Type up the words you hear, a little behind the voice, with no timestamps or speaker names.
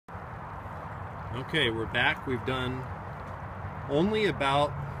Okay, we're back. We've done only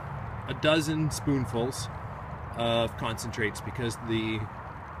about a dozen spoonfuls of concentrates because the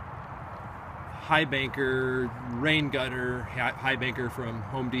high banker, rain gutter, high banker from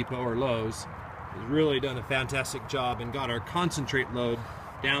Home Depot or Lowe's has really done a fantastic job and got our concentrate load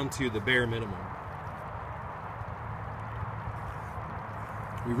down to the bare minimum.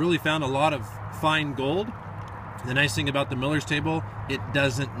 We really found a lot of fine gold. The nice thing about the miller's table, it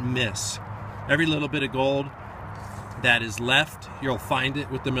doesn't miss. Every little bit of gold that is left, you'll find it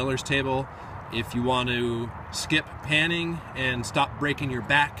with the miller's table. If you want to skip panning and stop breaking your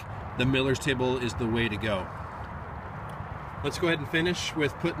back, the miller's table is the way to go. Let's go ahead and finish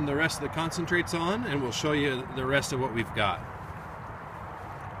with putting the rest of the concentrates on, and we'll show you the rest of what we've got.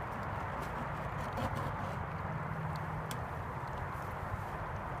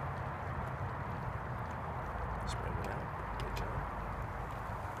 Spread it out. Good job.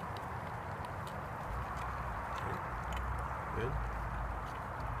 Okay. Good.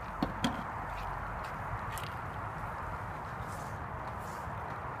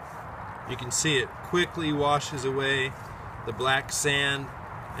 You can see it quickly washes away the black sand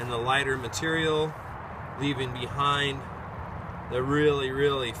and the lighter material, leaving behind the really,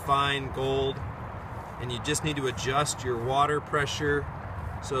 really fine gold. And you just need to adjust your water pressure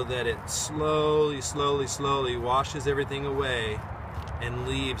so that it slowly, slowly, slowly washes everything away and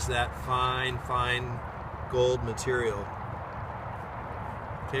leaves that fine, fine gold material.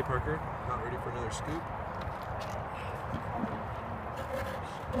 Okay, Parker, about ready for another scoop?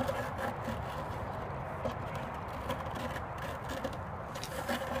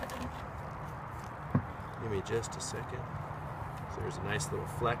 Give me just a second. So there's a nice little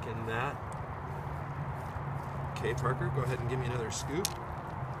fleck in that. Okay, Parker, go ahead and give me another scoop.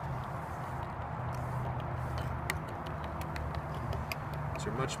 Is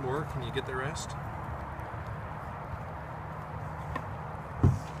there much more? Can you get the rest?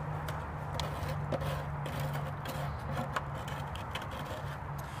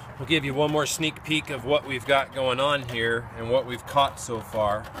 We'll give you one more sneak peek of what we've got going on here and what we've caught so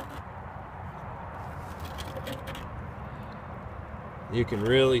far. You can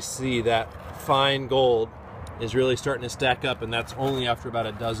really see that fine gold is really starting to stack up, and that's only after about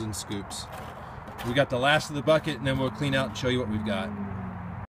a dozen scoops. We got the last of the bucket, and then we'll clean out and show you what we've got.